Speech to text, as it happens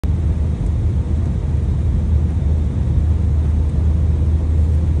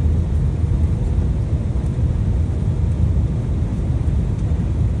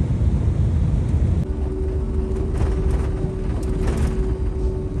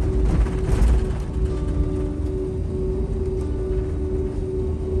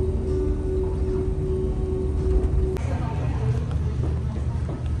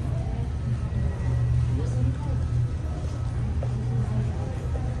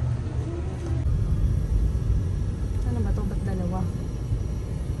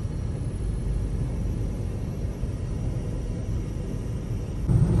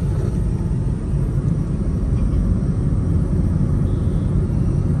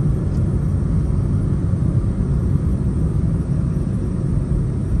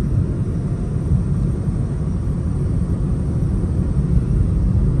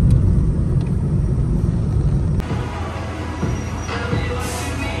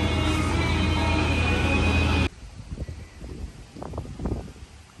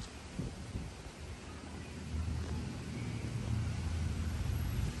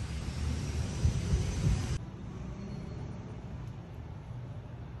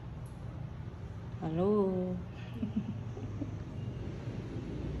Hello.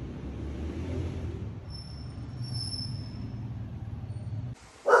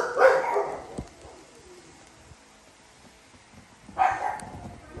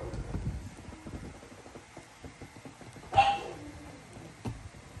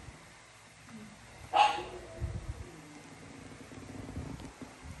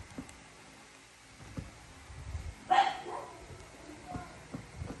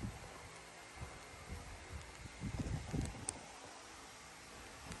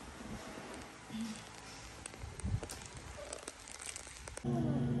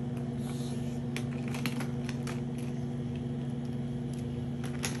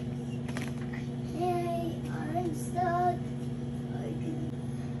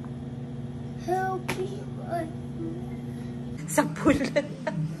 Sa pool.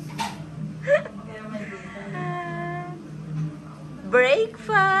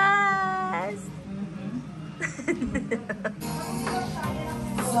 Breakfast.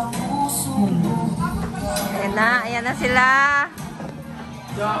 Ayan na sila.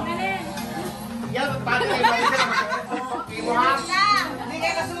 Hindi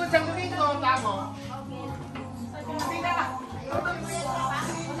kayo kasunod sa dito, tamo.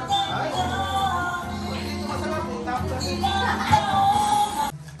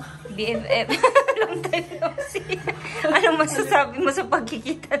 BFF. Long time no see. Anong masasabi mo sa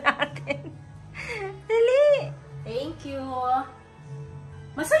pagkikita natin? Dali. Thank you.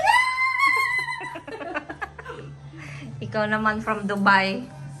 Masaya! Ikaw naman from Dubai.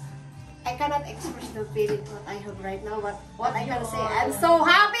 I cannot express the feeling what I have right now, but what I can say, I'm so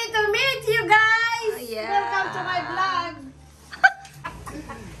happy to meet you guys! Yeah. Welcome to my vlog!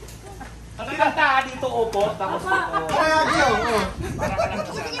 Ano kanta dito upo? Tapos dito.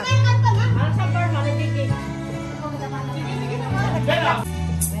 Sige na yung kanta na! Ano sa bar, malipigin? Sige naman. Bella!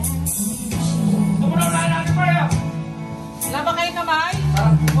 Tumulaw na natin pa yan! Laba kayo kamay?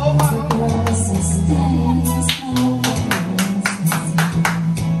 Oo ba?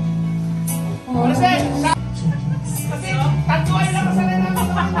 Kasi tantuay lang kasali natin.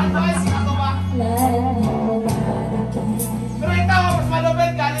 Tantuay si ako ba? Pero ito, mas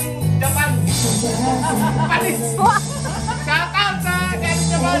malupit galing Japan. Panis! Shout out sa galing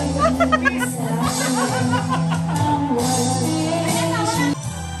Japan! Peace!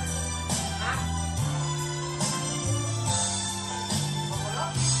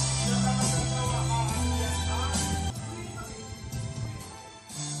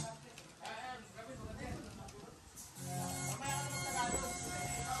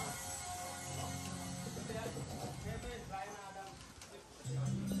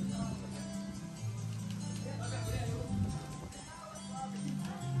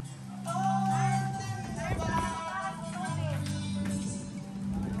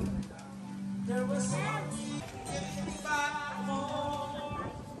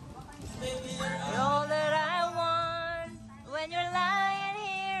 All that I want when you're lying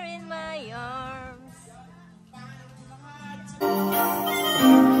here in my arms.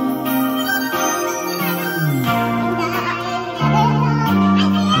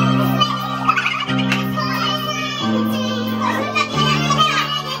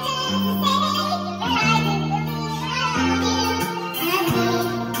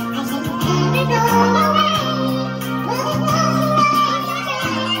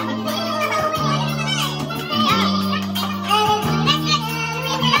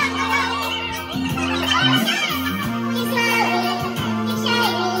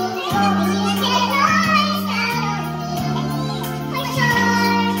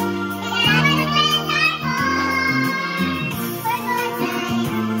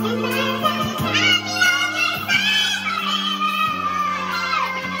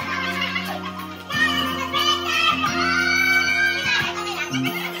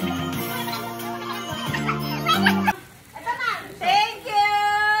 Thank you!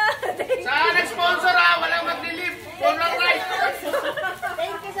 Sa nag-sponsor walang mag-delete. Phone lang right.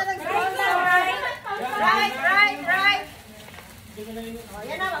 Thank you sa nag-sponsor! Right! O,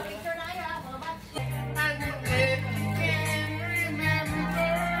 yan na, mag-picture na kayo ha, mga batch.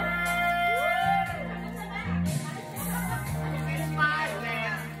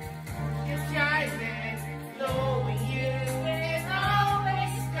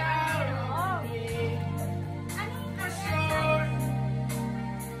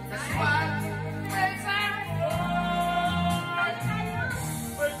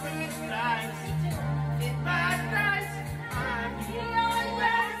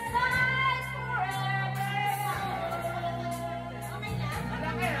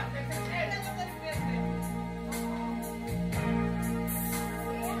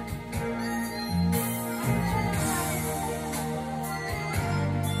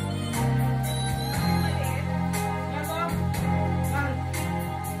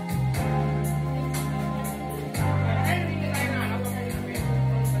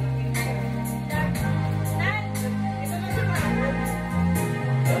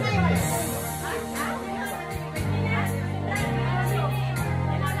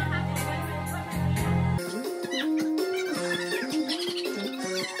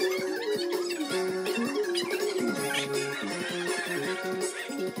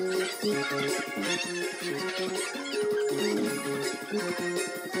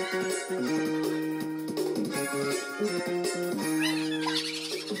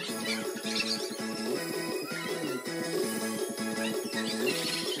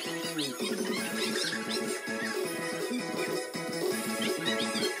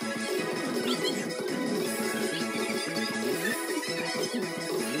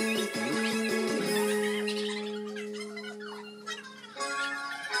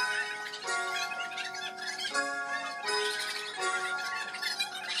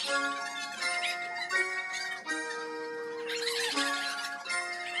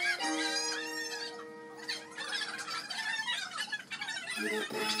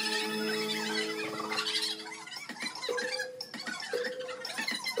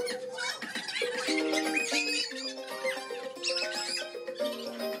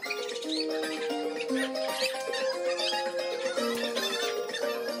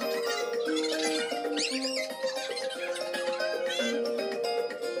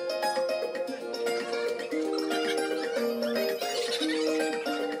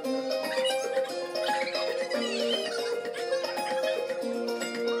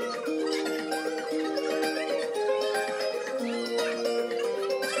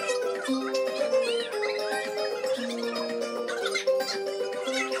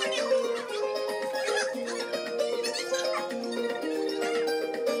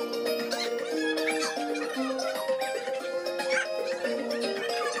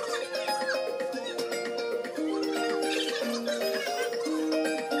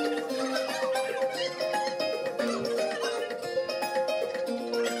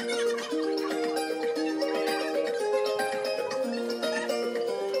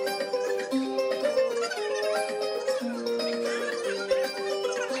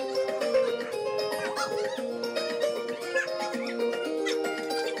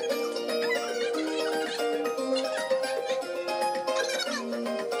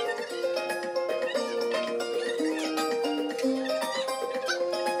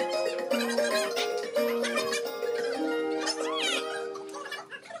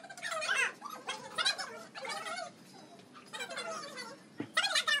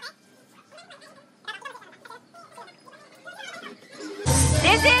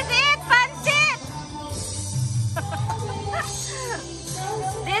 This is it, Pansit!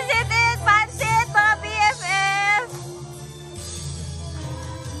 This is it, Pansit, mga BFF!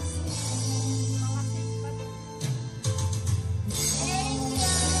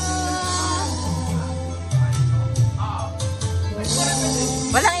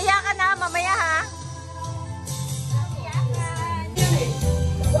 Walang iyakan na, mamaya ha?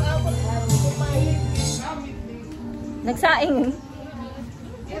 Nagsaing.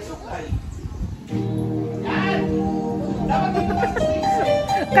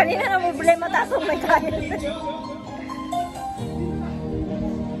 Kanina na problema, tasong may kain.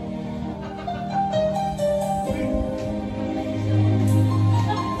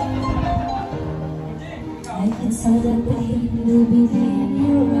 I can saw the pain moving in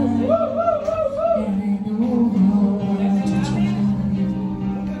your eyes, and I know how hard to try.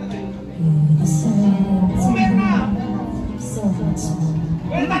 You're the sun, so much more.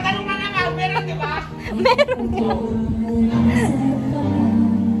 Well, tatanong na nga, meron di ba?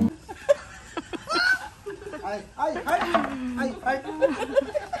 Ay!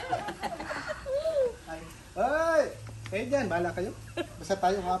 Kayo dyan, bahala kayo. Basta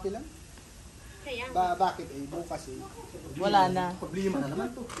tayo happy lang. Bakit eh? Bukas eh. Wala na. Problema na naman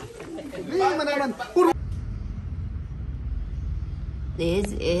to. Problema na naman. Puro.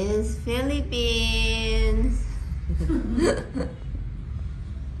 This is Philippines.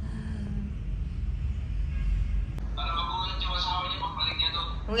 Para magulat yung asawa niya, pagbalik niya to.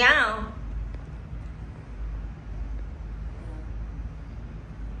 Wow.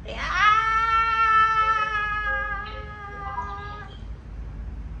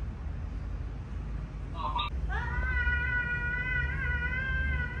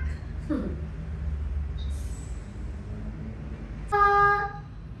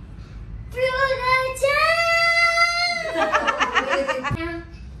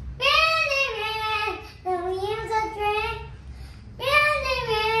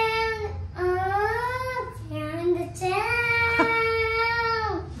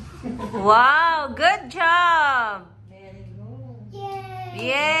 Wow, good job!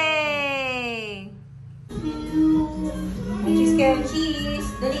 Yay! Cheese, carrot cheese.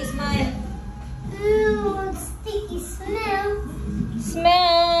 Dali, smile. Ooh, sticky smell.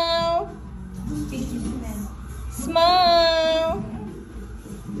 Smell! Smile!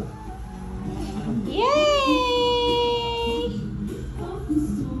 Yay!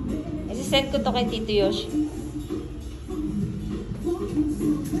 Isisend ko to kay Tito Yoshi.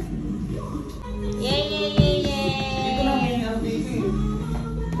 Yay, yay, yay, yay!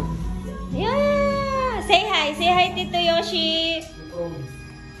 Yeah! Say hi! Say hi, Tito Yoshi!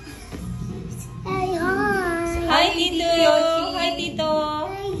 Hey, hi. Hi, Tito! Hi, Tito!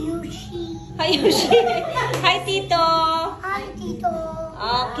 Hi, Yoshi. Hi, Yoshi! Hi, Tito! Hi, Tito.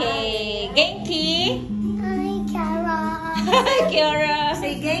 Okay. Genki? Hi, Kara. Hi, Kiara.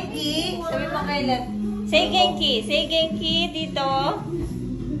 Say Genki. Sabi mo kailan? Say Genki. Say Genki dito.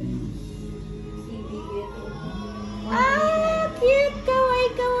 Ah, cute. Kawaii,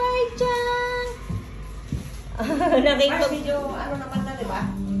 kawaii dyan. Nakikot. Medyo ano naman na, di ba?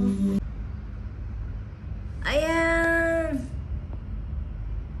 Ayan.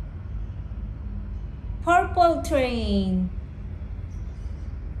 Purple train.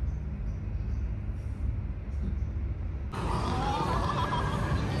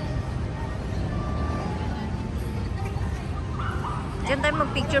 Diyan tayo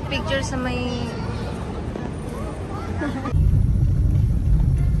mag-picture-picture sa may...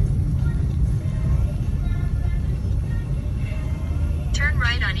 Turn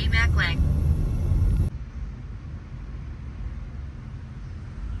right on Emaklang.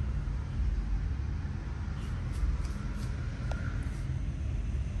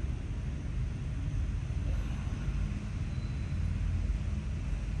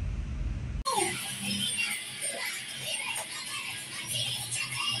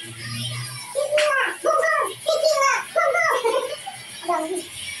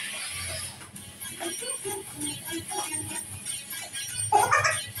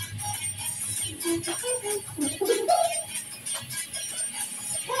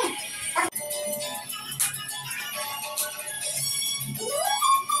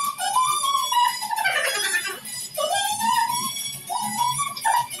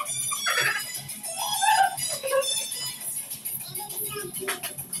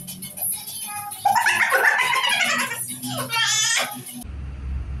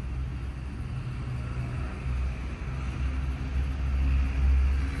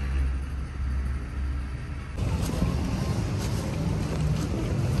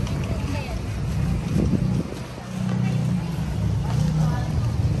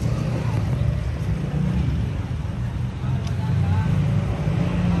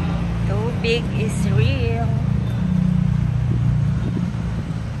 Big is real.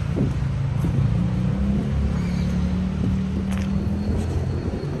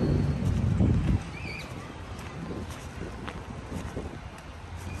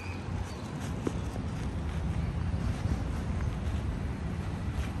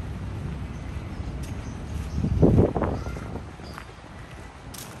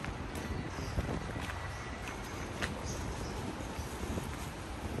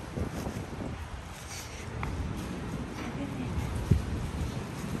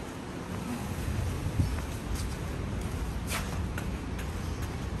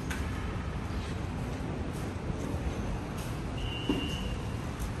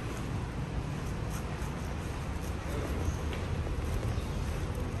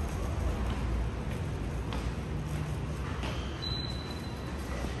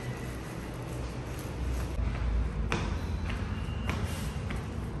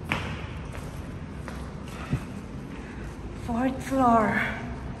 Fourth floor.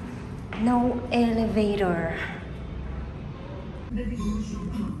 No elevator.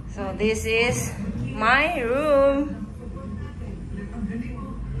 So this is my room.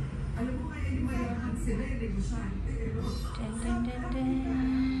 Dun, dun, dun, dun.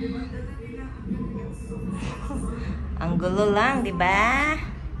 Ang gulo lang, di ba?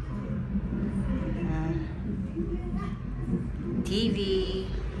 TV.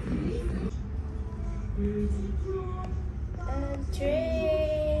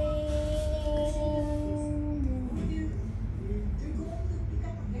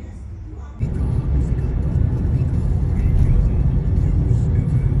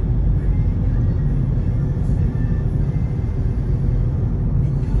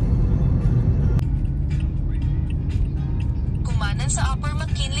 Kumanan sa Upper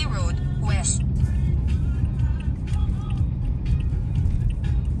McKinley Road, West.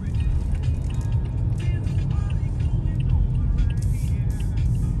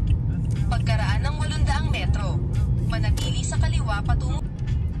 Pagkaraan ng 800 metro, manatili sa kaliwa patungo.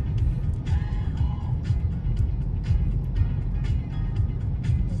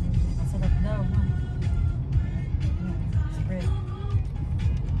 Masarap daw. Spread.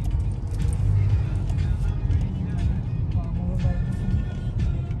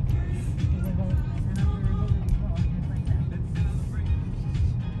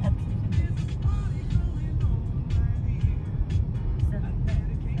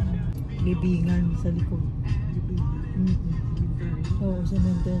 Libingan sa likod. Oo,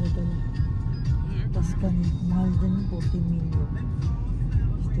 cemetery pala. Tapos mahal din 14 million.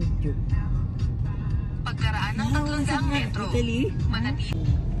 Studio. Pagkaraan ng 300 metro, Italy? manatili.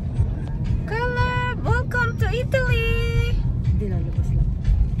 Caleb, welcome to Italy. Hindi, lalabas lang.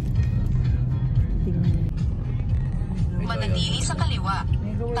 Tingnan mo. Manatili sa kaliwa.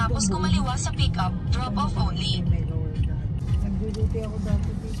 Tapos kumaliwa sa pickup, drop off only. Mega World lahat. Nagduduty ako dati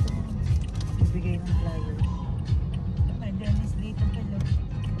dito. Bibigay ng flyer. May Venice dito pala.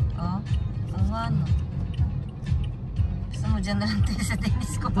 Oh, ang ano. Gusto mo dyan na lang tayo sa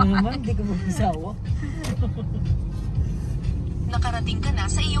tennis ko. Ito naman, hindi ko mag-isawa. Nakarating ka na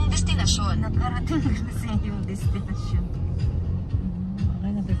sa iyong destinasyon. Nakarating ka na sa iyong destination.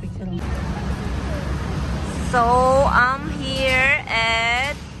 Okay, napipicture lang. So, I'm here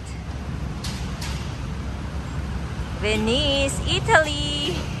at Venice,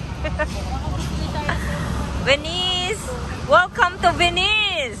 Italy. Venice! Welcome to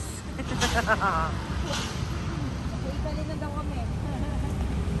Venice!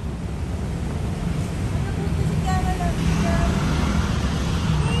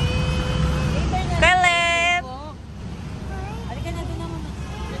 Caleb!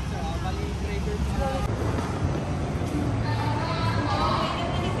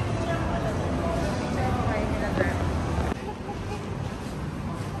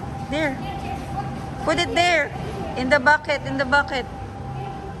 There. Put it there. In the bucket, in the bucket.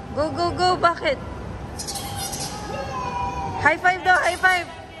 Go, go, go, bucket. High five daw, high five.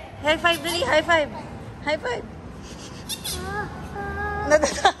 High five, dali, high five. High five.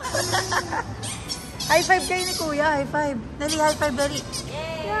 High five kayo ni Kuya, high five. Dali, high five, dali.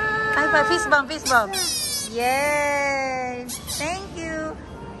 High five, fist bump, fist bump. Yay! Thank you.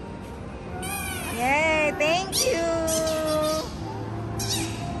 Yay, thank you.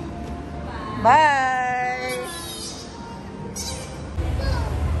 Bye.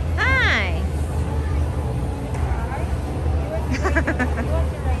 Hi.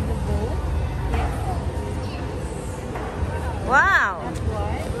 Wow.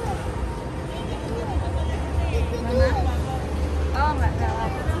 Oh, my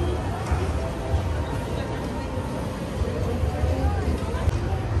God.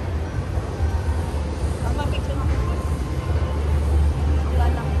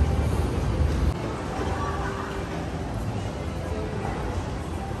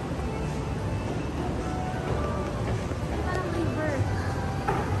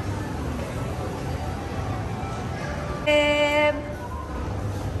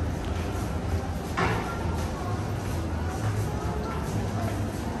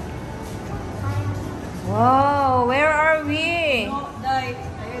 Wow, where are we?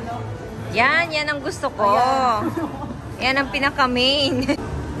 Yan ang gusto ko. Yan ang pinaka-main.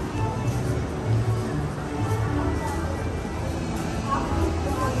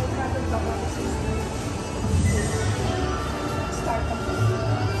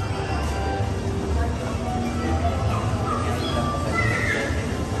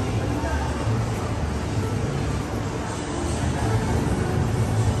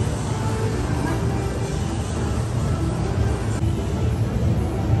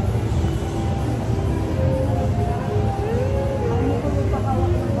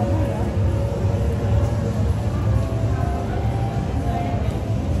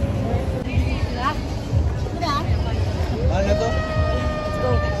 Ano to?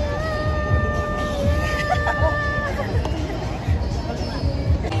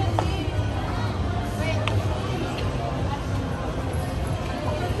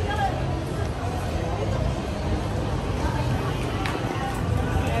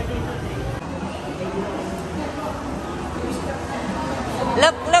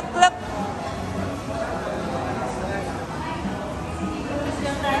 Look, look, look.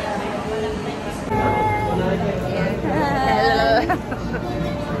 Hello.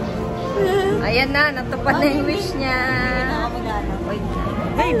 Ayan na, natupad na yung wish niya.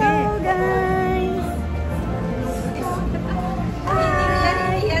 Hello, guys.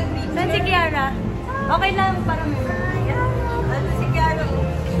 Saan si Kiara? Okay lang, parang ano si Kiara?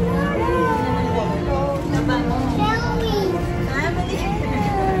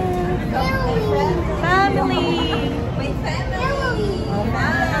 Family. My family.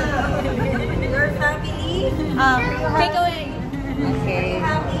 Wow. Your family? Take away. Okay.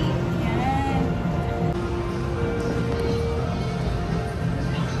 Happy.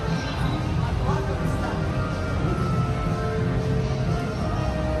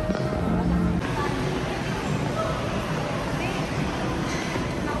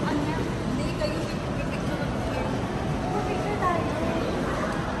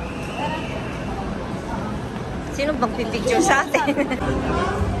 Sino bang pipicture sa atin?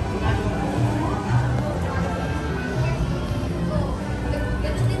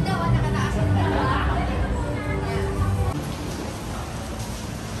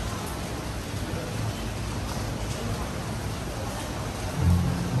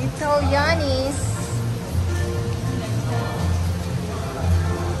 So, Yannis.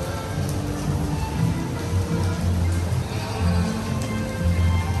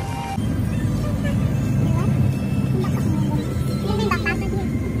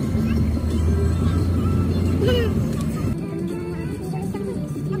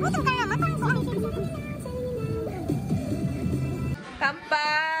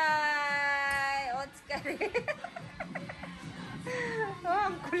 Kampai! Otskari! Oh,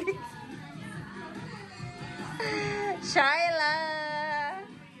 ang kulit! Shyla!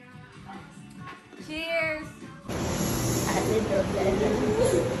 Cheers!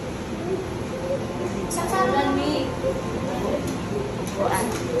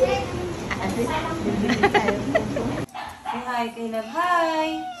 Say hi, Caleb.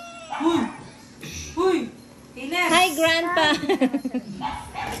 Hi! Huy! Huy! Caleb! Hi, Grandpa!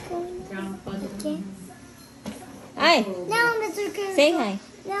 Hi! Now, Mr. Car. Say hi!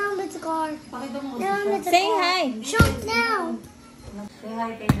 Now, Mr. Car. Now, Mr. Say Car. hi! Shoot now. Say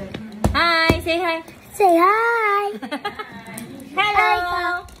hi, Caleb. Hi! Say hi! Say hi.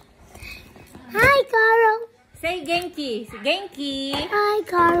 Hello! Hi, Carol. Say Genki! Genki! Hi,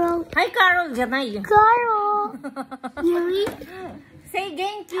 Carol. Hi, Carol! Janay! Carol. Yuri. Say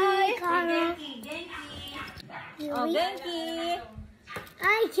Genki! Hi, Carol. Oh, Genki!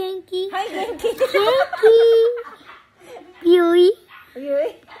 Hi, Genki. Hi, Genki! Genki. Yuri. Yui.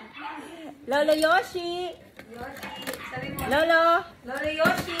 Lolo Yoshi! Lolo! Lolo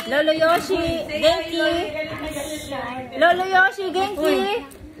Yoshi! Lolo Yoshi! Genki! Lolo Yoshi! Genki!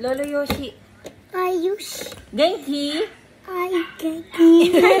 Lolo Yoshi! Hi, Yush. Genki! Hi,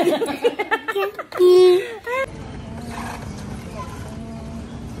 Genki. Genki.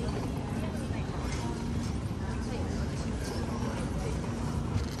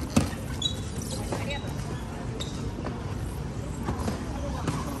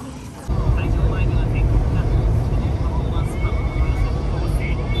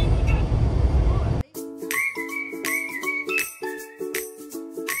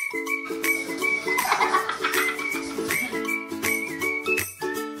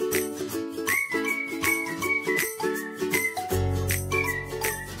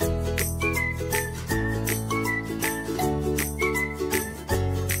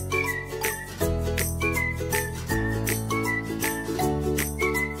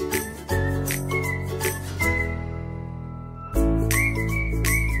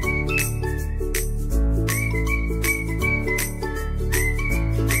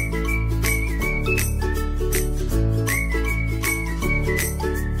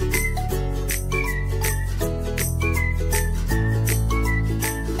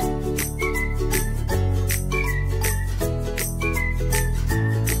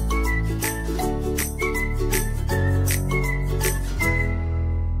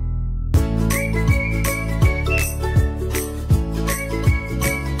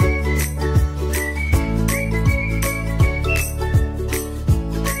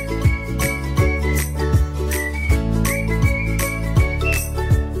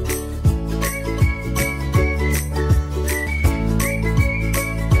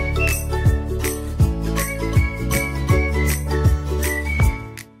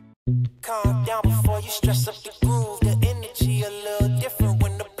 Calm down before you stress up the groove. The energy a little different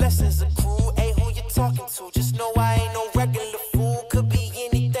when the blessings accrue. Hey, who you talking to? Just know I ain't no regular fool. Could be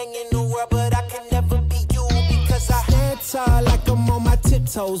anything in the world, but I can never be you because I stand tall like I'm on my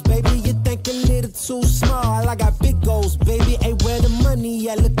tiptoes, baby. You think a little too small. I got big goals, baby. Hey, where the money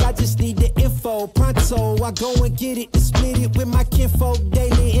at? Look, I just need the info. Pronto, I go and get it and split it with my kinfolk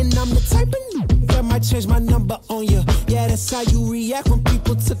daily, and I'm the type of that might change my number on you. Yeah, that's how you react when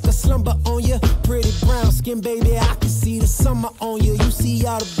people took a slumber on you. Pretty brown skin, baby, I can see the summer on you. You see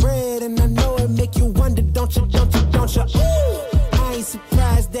all the bread, and I know it make you wonder, don't you, don't you, don't you? Ooh, I ain't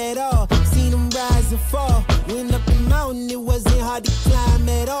surprised at all. Seen them rise and fall. Went up the mountain, it wasn't hard to climb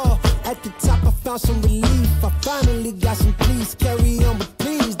at all. At the top, I found some relief. I finally got some peace. Carry on, but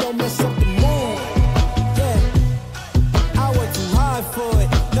please don't mess up the mood. Yeah, I worked too hard for it.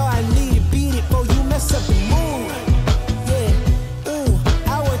 No, I need to beat it, before you mess up the mood. Yeah, ooh,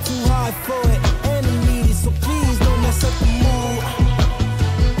 I worked too hard for it, and I need it, so please don't mess up the mood.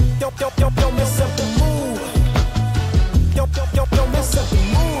 Don't mess up the mood. Don't mess up the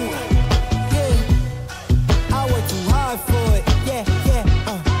mood. Yeah, I worked too hard for it. Yeah,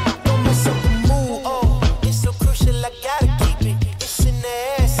 don't mess up the mood. Oh, it's so crucial, I gotta keep it. It's in the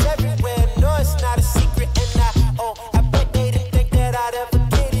air, it's everywhere. No, it's not a secret, and I bet they didn't think that I'd ever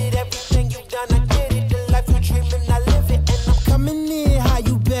get it. Everything you've done, I get it. The life you're dreaming, I live it, and I'm coming in high.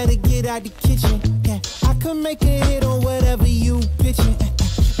 You better get out the kitchen. Yeah, I could make a hit on whatever you pitching.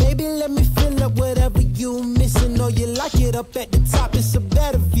 Baby, Baby, let me fill up whatever you missing. Or you like it up at the top, it's a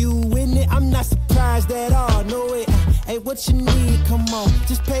better view in it. I'm not surprised at all, no way. Hey, what you need? Come on,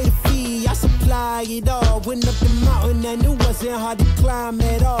 just pay the fee. I supply it all. Went up the mountain and it wasn't hard to climb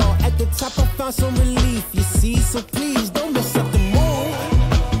at all. At the top, I found some relief, you see. So please don't mess up the mood.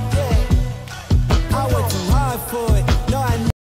 I worked too hard for it.